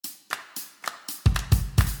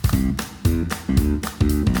Hi,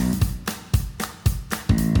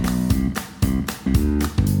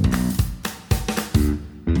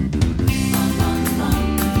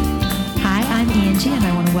 I'm Angie, and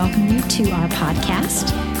I want to welcome you to our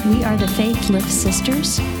podcast. We are the Faith Lift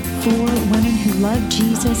Sisters, for women who love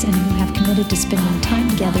Jesus and who have committed to spending time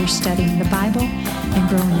together studying the Bible and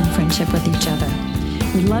growing in friendship with each other.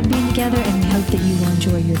 We love being together, and we hope that you will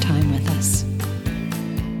enjoy your time with us.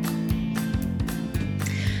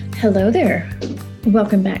 Hello there.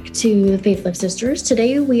 Welcome back to Faith Lift Sisters.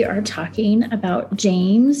 Today we are talking about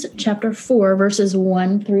James chapter 4, verses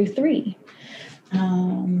 1 through 3.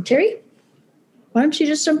 Terry, why don't you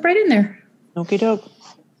just jump right in there? Okie doke.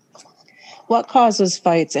 What causes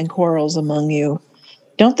fights and quarrels among you?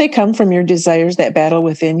 Don't they come from your desires that battle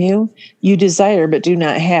within you? You desire but do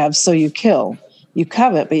not have, so you kill. You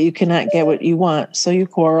covet, but you cannot get what you want, so you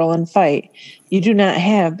quarrel and fight. You do not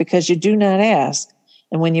have because you do not ask.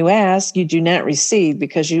 And when you ask, you do not receive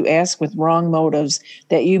because you ask with wrong motives,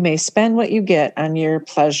 that you may spend what you get on your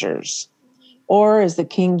pleasures. Or, as the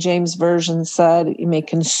King James Version said, you may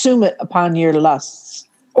consume it upon your lusts.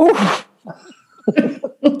 Oh,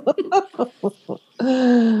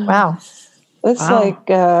 wow. It's like,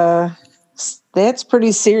 that's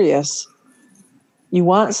pretty serious. You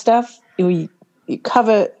want stuff, you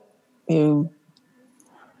covet, you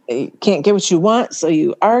can't get what you want, so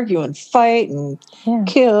you argue and fight and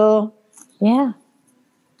kill. Yeah.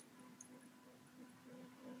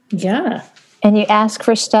 Yeah. And you ask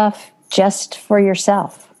for stuff just for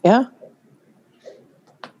yourself. Yeah.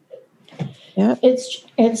 Yeah.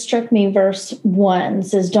 It struck me, verse 1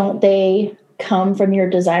 says, don't they come from your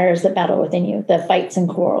desires that battle within you, the fights and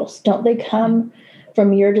quarrels? Don't they come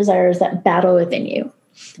from your desires that battle within you?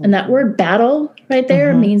 And that word battle right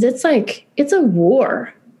there means it's a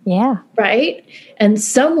war. Yeah. Right? And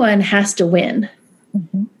someone has to win.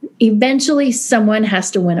 Mm-hmm. Eventually, someone has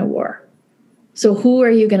to win a war. So who are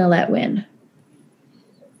you going to let win?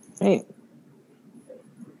 Right.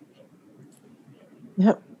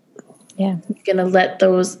 Yep. Yeah. Are you going to let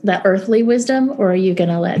that earthly wisdom, or are you going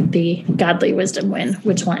to let the godly wisdom win?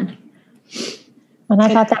 Which one? And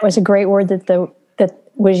I thought that was a great word that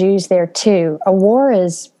was used there too. A war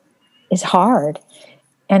is hard,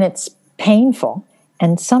 and it's painful.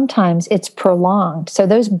 And sometimes it's prolonged. So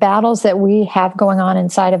those battles that we have going on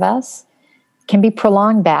inside of us can be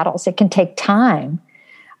prolonged battles. It can take time.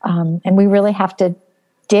 And we really have to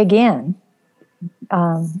dig in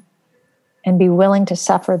and be willing to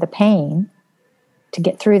suffer the pain to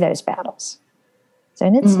get through those battles. So,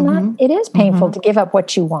 and it is painful to give up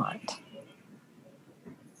what you want.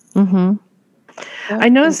 Mm-hmm. I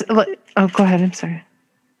noticed, go ahead. I'm sorry.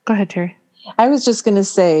 Go ahead, Terry. I was just going to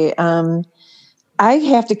say, I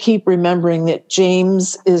have to keep remembering that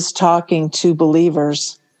James is talking to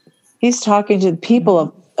believers. He's talking to the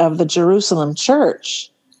people of the Jerusalem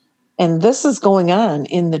church. And this is going on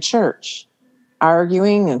in the church,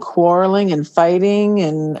 arguing and quarreling and fighting.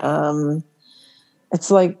 And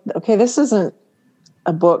it's like, okay, this isn't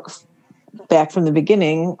a book back from the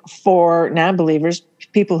beginning for non-believers,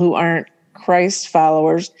 people who aren't Christ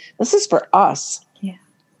followers. This is for us. Yeah.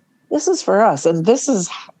 This is for us. And these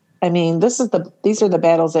are the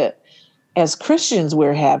battles that as Christians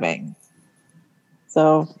we're having.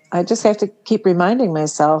 So I just have to keep reminding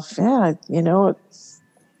myself, you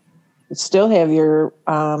still have your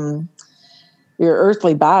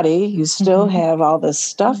earthly body. You still have all this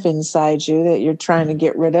stuff inside you that you're trying to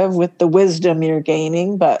get rid of with the wisdom you're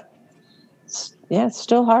gaining. But it's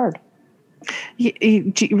still hard. Do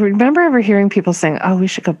you remember ever hearing people saying, oh, we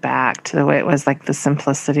should go back to the way it was, like the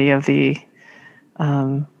simplicity of the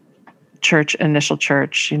initial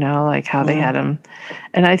church, like how they had them.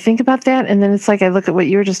 And I think about that. And then it's like, I look at what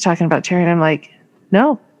you were just talking about, Terry, and I'm like,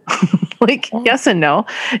 no, yes and no.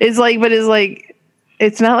 It's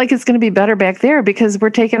not like it's going to be better back there because we're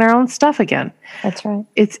taking our own stuff again. That's right.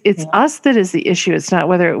 It's us that is the issue. It's not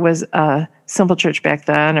whether it was a simple church back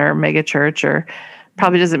then or mega church, or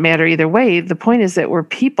probably doesn't matter either way. The point is that we're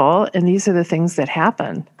people, and these are the things that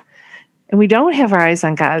happen. And we don't have our eyes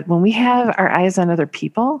on God. When we have our eyes on other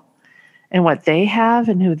people and what they have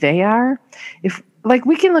and who they are,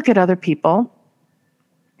 we can look at other people.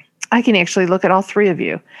 I can actually look at all three of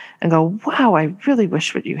you and go, wow, I really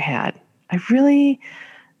wish what you had. I really,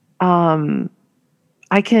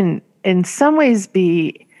 I can in some ways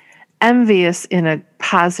be envious in a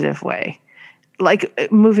positive way, like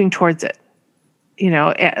moving towards it.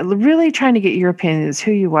 Really trying to get your opinions,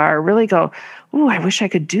 who you are, really go, ooh, I wish I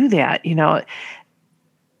could do that,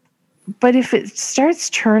 But if it starts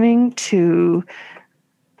turning to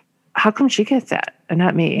how come she gets that and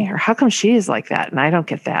not me? Or how come she is like that and I don't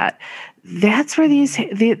get that? That's where and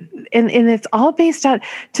it's all based on,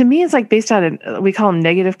 to me, it's like based on, we call them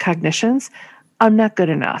negative cognitions. I'm not good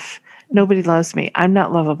enough. Nobody loves me. I'm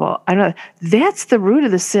not lovable. That's the root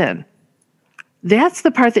of the sin. That's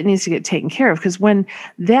the part that needs to get taken care of. Because when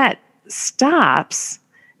that stops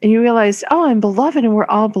and you realize, oh, I'm beloved and we're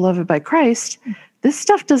all beloved by Christ, this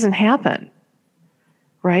stuff doesn't happen.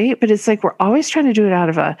 Right? But it's like we're always trying to do it out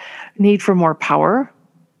of a need for more power.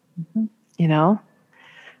 You know?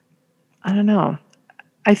 I don't know.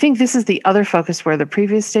 I think this is the other focus, where the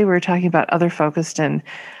previous day we were talking about other focused in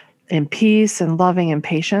peace and loving and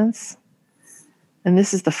patience. And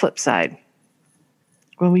this is the flip side.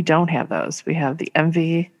 When we don't have those, we have the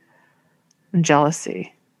envy and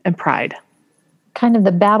jealousy and pride. Kind of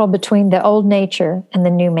the battle between the old nature and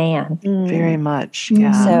the new man. Very much.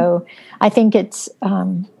 Yeah. So I think it's,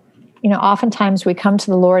 oftentimes we come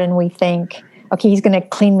to the Lord and we think, okay, he's going to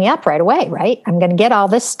clean me up right away, right? I'm going to get all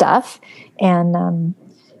this stuff. And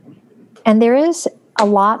there is a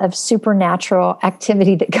lot of supernatural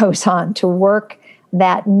activity that goes on to work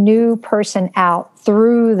that new person out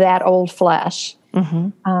through that old flesh.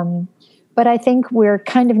 But I think we're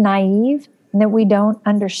kind of naive and that we don't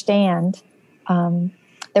understand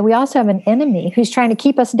that we also have an enemy who's trying to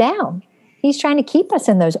keep us down. He's trying to keep us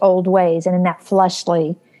in those old ways and in that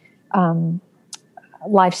fleshly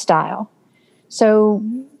lifestyle. So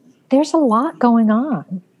there's a lot going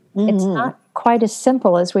on. It's not quite as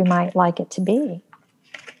simple as we might like it to be.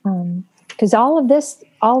 Because all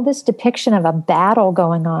this depiction of a battle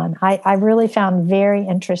going on, I really found very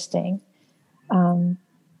interesting. And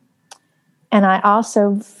I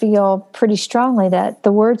also feel pretty strongly that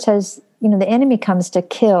the word says, the enemy comes to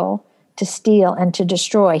kill, to steal, and to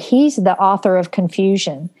destroy. He's the author of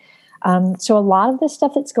confusion. So a lot of the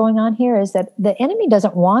stuff that's going on here is that the enemy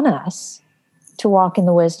doesn't want us to walk in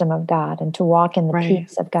the wisdom of God and to walk in the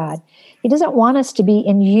peace of God. He doesn't want us to be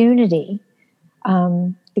in unity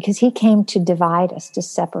because he came to divide us, to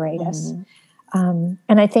separate us. And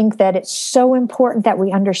I think that it's so important that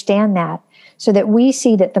we understand that, so that we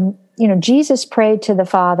see that Jesus prayed to the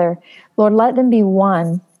Father, Lord, let them be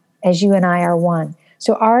one as you and I are one.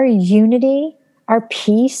 So our unity, our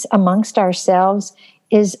peace amongst ourselves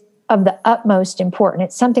is of the utmost importance.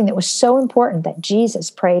 It's something that was so important that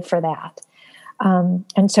Jesus prayed for that.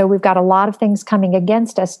 And so we've got a lot of things coming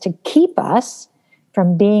against us to keep us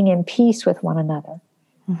from being in peace with one another.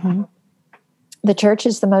 The church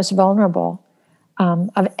is the most vulnerable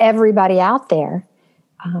of everybody out there,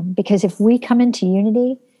 because if we come into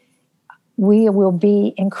unity, we will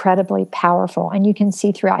be incredibly powerful. And you can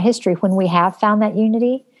see throughout history, when we have found that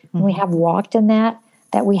unity, when we have walked in that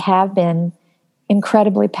we have been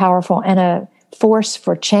incredibly powerful and a force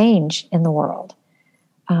for change in the world.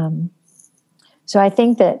 So I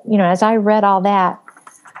think that, as I read all that,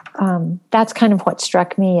 that's kind of what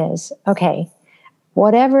struck me is, okay,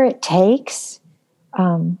 whatever it takes,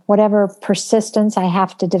 whatever persistence I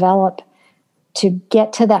have to develop to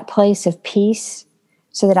get to that place of peace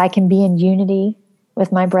so that I can be in unity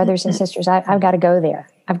with my brothers and sisters, I've got to go there.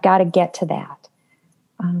 I've got to get to that.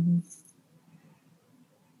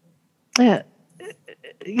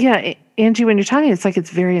 Yeah, Angie, when you're talking, it's like it's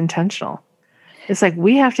very intentional. It's like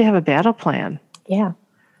we have to have a battle plan. Yeah.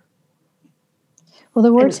 Well,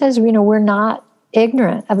 the word says, we're not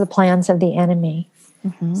ignorant of the plans of the enemy.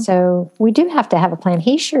 So we do have to have a plan.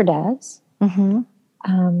 He sure does. A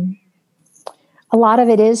lot of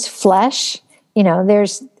it is flesh.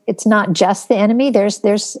 It's not just the enemy.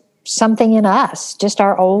 There's something in us, just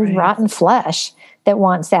our old rotten flesh that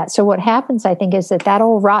wants that. So what happens, I think, is that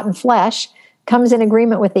old rotten flesh comes in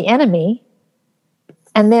agreement with the enemy.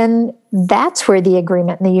 And then that's where the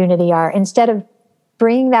agreement and the unity are. Instead of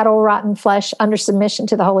bringing that old rotten flesh under submission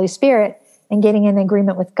to the Holy Spirit and getting in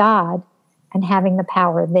agreement with God and having the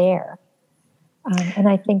power there. And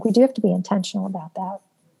I think we do have to be intentional about that.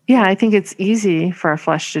 Yeah, I think it's easy for our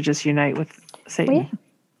flesh to just unite with Satan.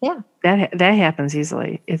 Well, yeah. That happens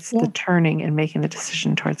easily. It's the turning and making the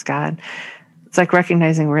decision towards God. It's like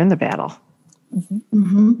recognizing we're in the battle.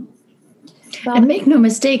 Well, and make no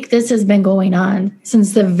mistake, this has been going on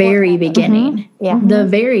since the very beginning. The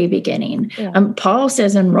very beginning. Paul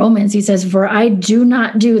says in Romans, he says, "For I do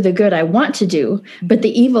not do the good I want to do, but the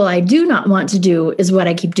evil I do not want to do is what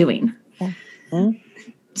I keep doing."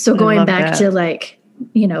 So going back to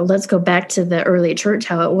let's go back to the early church,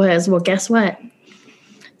 how it was. Well, guess what?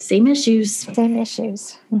 Same issues.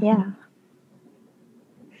 Yeah.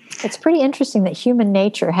 It's pretty interesting that human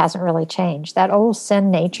nature hasn't really changed. That old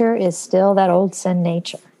sin nature is still that old sin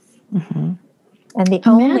nature. And the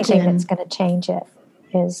only thing that's going to change it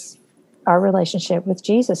is our relationship with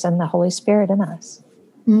Jesus and the Holy Spirit in us.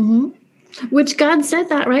 Mm-hmm. Which God said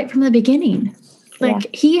that right from the beginning.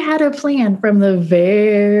 Like he had a plan from the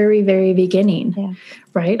very, very beginning,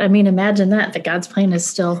 right? I mean, imagine that God's plan is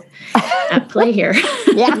still at play here.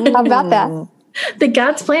 Yeah, how about that? The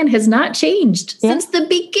God's plan has not changed since the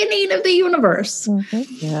beginning of the universe.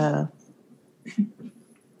 Mm-hmm. Yeah.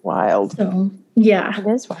 Wild. So, yeah. It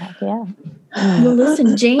is wild, yeah. Well,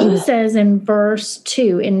 listen, James says in verse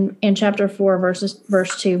 2, in chapter 4,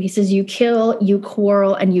 verse 2, he says, you kill, you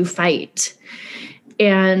quarrel, and you fight.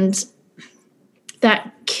 And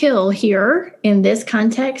that kill here in this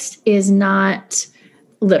context is not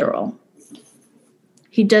literal.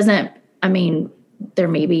 He doesn't, I mean, there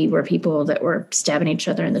maybe were people that were stabbing each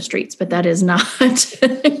other in the streets, but that is not,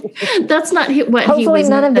 that's not what Hopefully he was.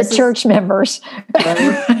 none of the church members.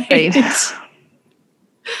 Right.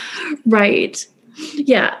 Right.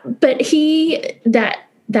 Yeah. But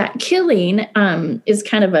that killing is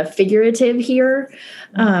kind of a figurative here.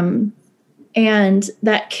 And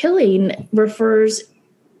that killing refers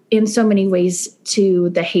in so many ways to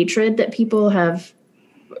the hatred that people have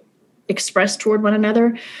expressed toward one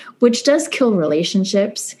another, which does kill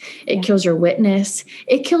relationships. It kills your witness.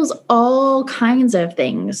 It kills all kinds of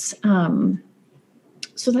things.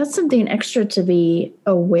 So that's something extra to be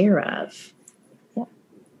aware of.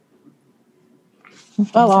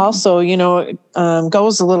 Well, also,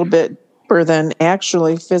 goes a little bit further than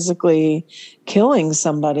actually physically killing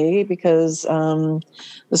somebody, because the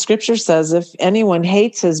scripture says if anyone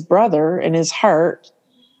hates his brother in his heart,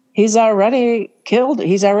 he's already killed.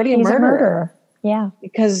 He's already a murderer. Yeah.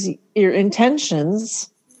 Because your intentions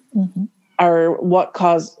are what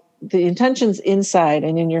cause the intentions inside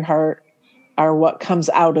and in your heart are what comes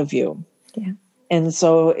out of you. Yeah. And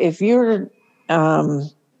so if you're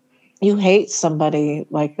you hate somebody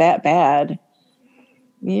like that bad,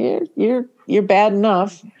 you're bad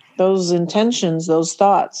enough. Those intentions, those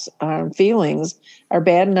thoughts, feelings are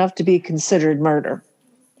bad enough to be considered murder.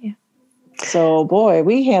 Yeah. So, boy,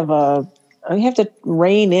 we have to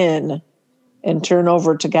rein in and turn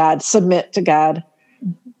over to God, submit to God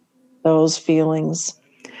those feelings.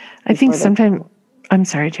 I think sometimes. I'm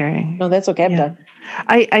sorry, Terry. No, that's okay. I'm done.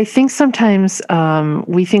 I think sometimes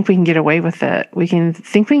we think we can get away with it. We can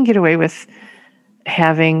get away with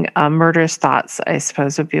having murderous thoughts, I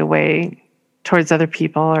suppose, would be a way towards other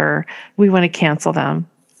people, or we want to cancel them,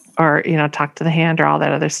 or, talk to the hand or all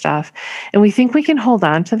that other stuff. And we think we can hold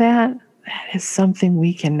on to that. That is something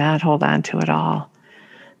we cannot hold on to at all.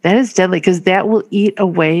 That is deadly, because that will eat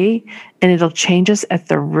away and it'll change us at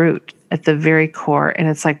the root, at the very core. And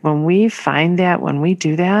it's like when we find that, when we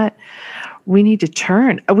do that, we need to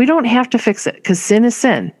turn. We don't have to fix it, because sin is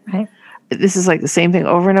sin. Right. This is like the same thing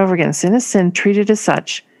over and over again. Sin is sin, treat it as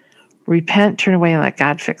such. Repent, turn away, and let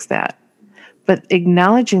God fix that. But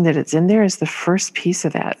acknowledging that it's in there is the first piece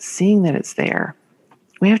of that, seeing that it's there.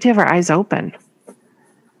 We have to have our eyes open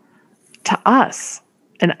to us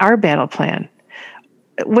and our battle plan.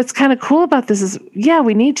 What's kind of cool about this is,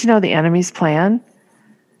 we need to know the enemy's plan,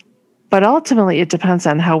 but ultimately it depends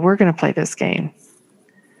on how we're going to play this game.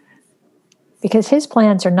 Because his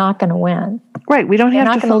plans are not going to win. Right. We don't They're have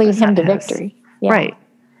not to going to lead focus him on to his. victory. Yeah. Right.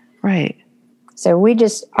 Right. So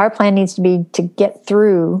our plan needs to be to get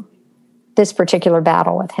through this particular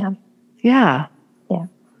battle with him. Yeah. Yeah.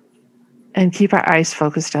 And keep our eyes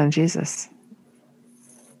focused on Jesus.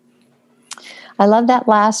 I love that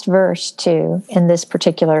last verse too in this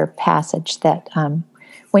particular passage, that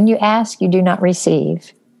when you ask, you do not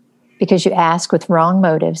receive, because you ask with wrong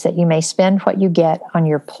motives, that you may spend what you get on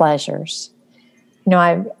your pleasures.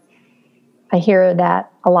 I hear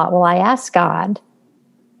that a lot. Well, I ask God,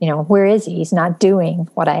 where is he? He's not doing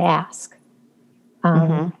what I ask.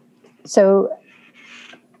 So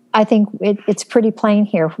I think it's pretty plain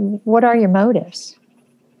here. What are your motives?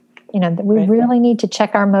 We really need to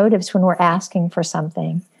check our motives when we're asking for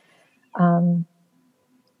something,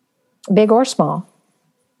 big or small.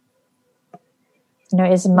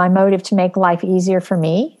 Is my motive to make life easier for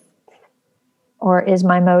me? Or is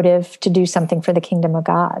my motive to do something for the kingdom of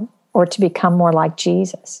God, or to become more like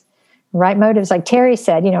Jesus? Right motives, like Terry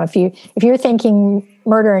said, if you're thinking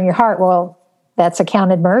murder in your heart, well, that's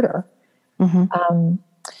accounted murder.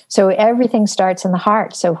 So everything starts in the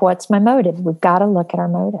heart. So what's my motive? We've got to look at our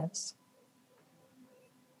motives.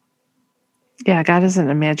 Yeah, God isn't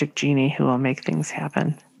a magic genie who will make things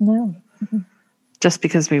happen. No. Just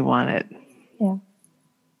because we want it. Yeah.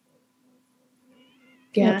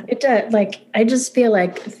 Yeah, it does. I just feel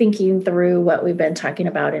like thinking through what we've been talking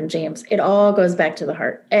about in James, it all goes back to the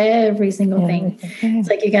heart. Every single thing. It's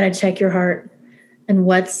like you got to check your heart, and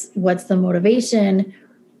what's the motivation?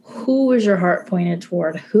 who is your heart pointed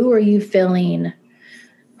toward? Who are you filling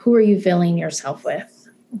yourself with?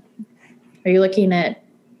 Are you looking at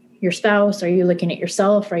your spouse? Are you looking at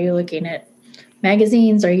yourself? Are you looking at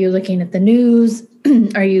magazines? Are you looking at the news?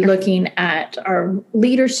 Are you looking at our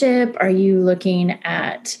leadership? Are you looking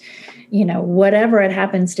at, whatever it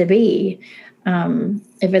happens to be?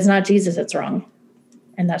 If it's not Jesus, it's wrong.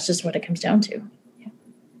 And that's just what it comes down to.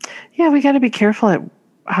 Yeah, we got to be careful at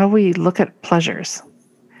how we look at pleasures.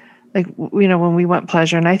 Like, when we want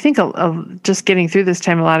pleasure, and I think just getting through this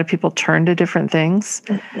time, a lot of people turn to different things.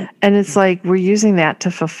 And it's like we're using that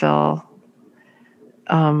to fulfill,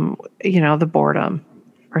 the boredom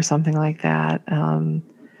or something like that. And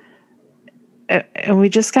we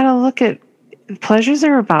just got to look at pleasures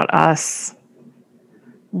are about us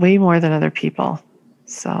way more than other people.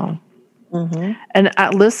 So, and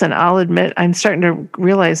listen, I'll admit, I'm starting to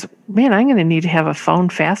realize, man, I'm going to need to have a phone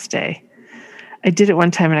fast day. I did it one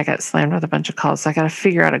time and I got slammed with a bunch of calls. So I got to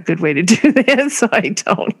figure out a good way to do that so I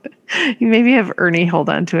don't. You maybe have Ernie hold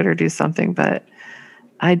on to it or do something, but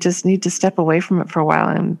I just need to step away from it for a while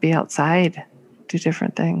and be outside, do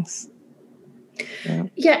different things.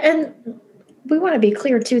 Yeah, and we want to be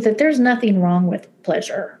clear too that there's nothing wrong with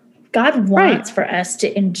pleasure. God wants for us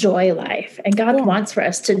to enjoy life, and God wants for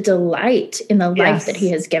us to delight in the life that He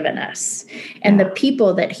has given us and the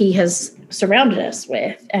people that He has surrounded us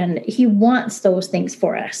with. And He wants those things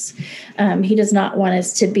for us. He does not want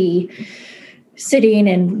us to be sitting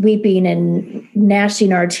and weeping and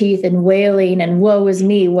gnashing our teeth and wailing and woe is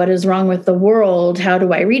me. What is wrong with the world? How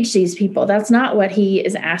do I reach these people? That's not what He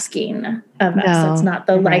is asking of us. That's not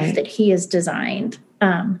the life that He has designed.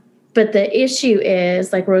 But the issue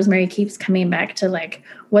is, like Rosemary keeps coming back to, like,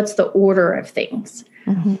 what's the order of things,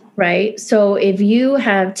 right? So if you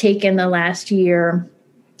have taken the last year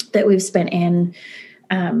that we've spent in,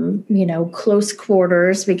 close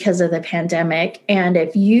quarters because of the pandemic, and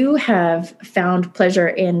if you have found pleasure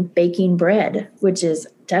in baking bread, which is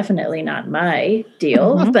definitely not my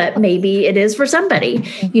deal, but maybe it is for somebody,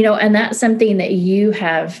 and that's something that you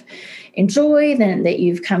have enjoyed and that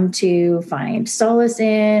you've come to find solace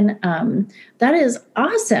in, that is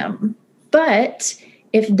awesome. But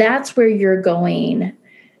if that's where you're going,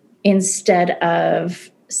 instead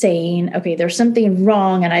of saying, okay, there's something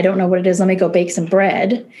wrong and I don't know what it is, let me go bake some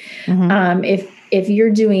bread. If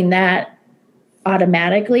you're doing that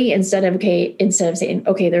automatically, instead of saying,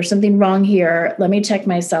 okay, there's something wrong here, let me check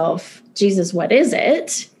myself, Jesus, what is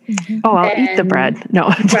it? I'll eat the bread. No,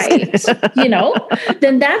 right.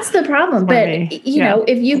 Then that's the problem. But,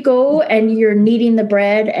 if you go and you're kneading the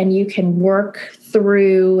bread and you can work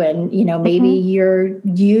through and, maybe you're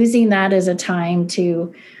using that as a time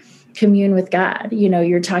to commune with God.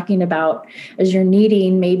 You're talking about, as you're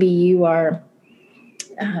kneading, maybe you are,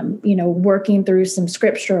 working through some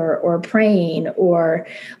scripture or praying or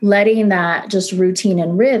letting that just routine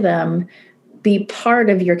and rhythm be part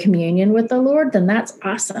of your communion with the Lord, then that's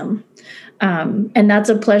awesome. And that's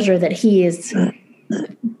a pleasure that He is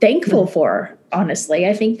thankful for, honestly.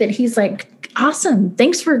 I think that He's like, awesome.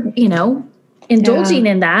 Thanks for, indulging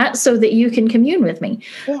in that so that you can commune with me.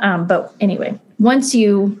 But anyway, once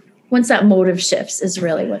that motive shifts is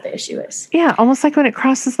really what the issue is. Yeah. Almost like when it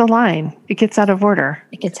crosses the line, it gets out of order.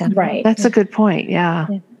 Right. That's a good point.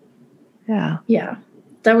 Yeah.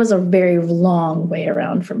 That was a very long way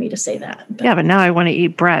around for me to say that. But now I want to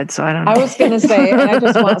eat bread, so I don't know. I was going to say, and I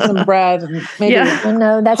just want some bread and maybe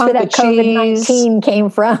no, that's where that COVID-19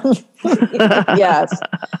 came from. Yes.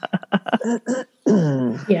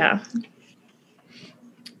 Yeah.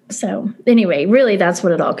 So anyway, really that's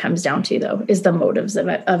what it all comes down to, though, is the motives of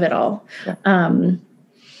it all.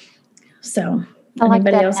 So I like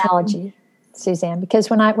that analogy, Suzanne,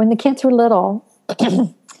 because when the kids were little,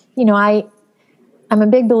 I'm a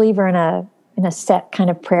big believer in a set kind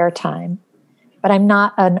of prayer time, but I'm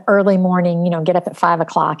not an early morning, get up at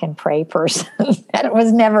 5:00 and pray person. That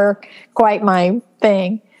was never quite my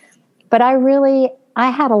thing. But I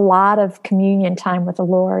had a lot of communion time with the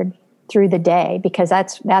Lord through the day, because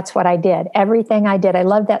that's what I did. Everything I did, I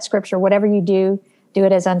love that scripture. Whatever you do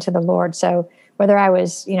it as unto the Lord. So whether I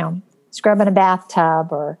was, scrubbing a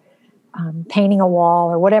bathtub or painting a wall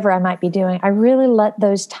or whatever I might be doing, I really let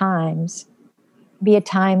those times be a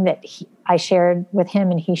time that I shared with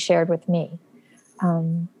Him and He shared with me.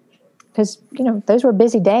 Because, those were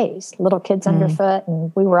busy days, little kids underfoot,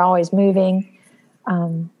 and we were always moving.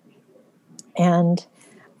 And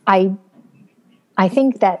I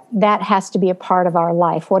think that has to be a part of our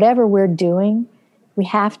life. Whatever we're doing, we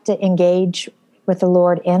have to engage with the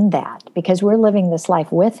Lord in that, because we're living this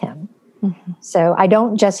life with Him. So I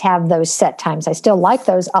don't just have those set times. I still like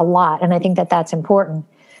those a lot, and I think that that's important.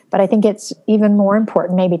 But I think it's even more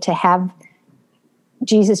important maybe to have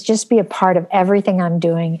Jesus just be a part of everything I'm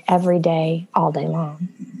doing every day, all day long.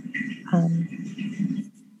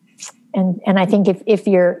 And I think if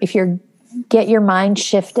you're get your mind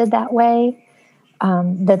shifted that way,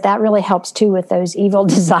 that really helps too with those evil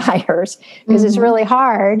desires, because it's really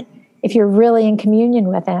hard if you're really in communion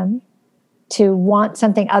with him to want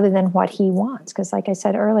something other than what he wants. Because like I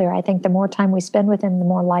said earlier, I think the more time we spend with him, the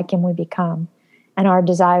more like him we become, and our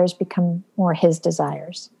desires become more his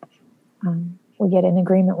desires. We get in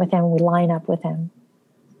agreement with him, we line up with him.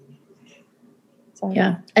 So,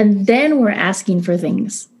 yeah. And then we're asking for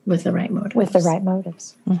things with the right motives. With the right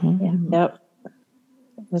motives. Mm-hmm. Yep.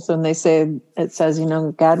 That's when it says,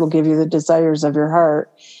 God will give you the desires of your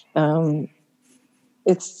heart.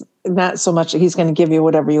 It's not so much that he's going to give you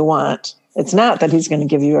whatever you want. It's not that he's going to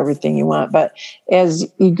give you everything you want, but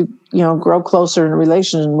as you grow closer in a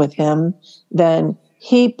relation with him, then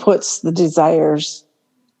he puts the desires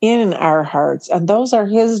in our hearts, and those are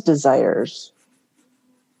his desires.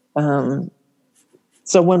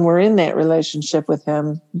 So when we're in that relationship with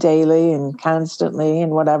him daily and constantly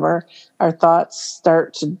and whatever, our thoughts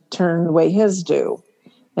start to turn the way his do.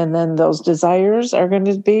 And then those desires are going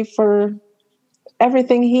to be for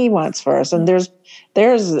everything he wants for us. And there's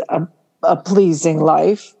a pleasing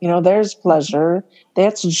life, there's pleasure,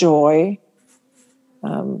 that's joy.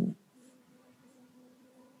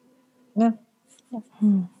 Yeah.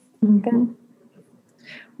 Good.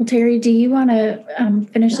 Well, Terry, do you want to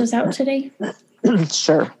finish us out today?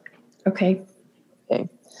 Sure. Okay.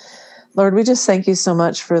 Lord, we just thank you so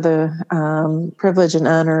much for the privilege and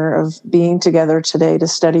honor of being together today to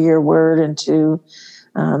study your word and to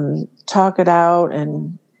talk it out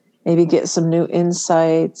and maybe get some new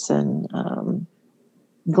insights and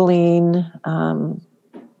glean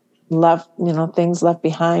things left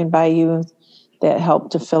behind by you that help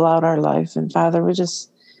to fill out our life. And Father, we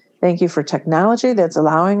just thank you for technology that's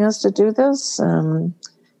allowing us to do this.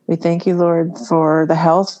 We thank you, Lord, for the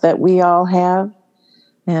health that we all have.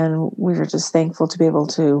 And we're just thankful to be able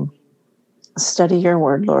to study your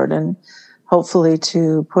word, Lord, and hopefully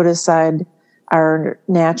to put aside our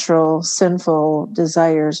natural sinful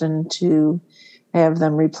desires and to have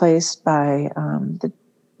them replaced by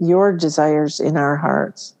your desires in our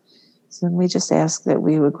hearts. So we just ask that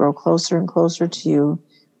we would grow closer and closer to you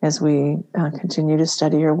as we continue to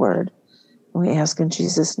study your word. And we ask in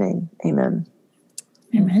Jesus' name, amen.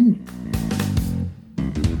 Amen.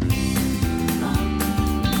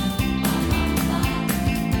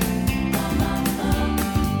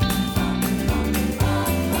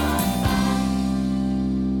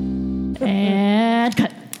 And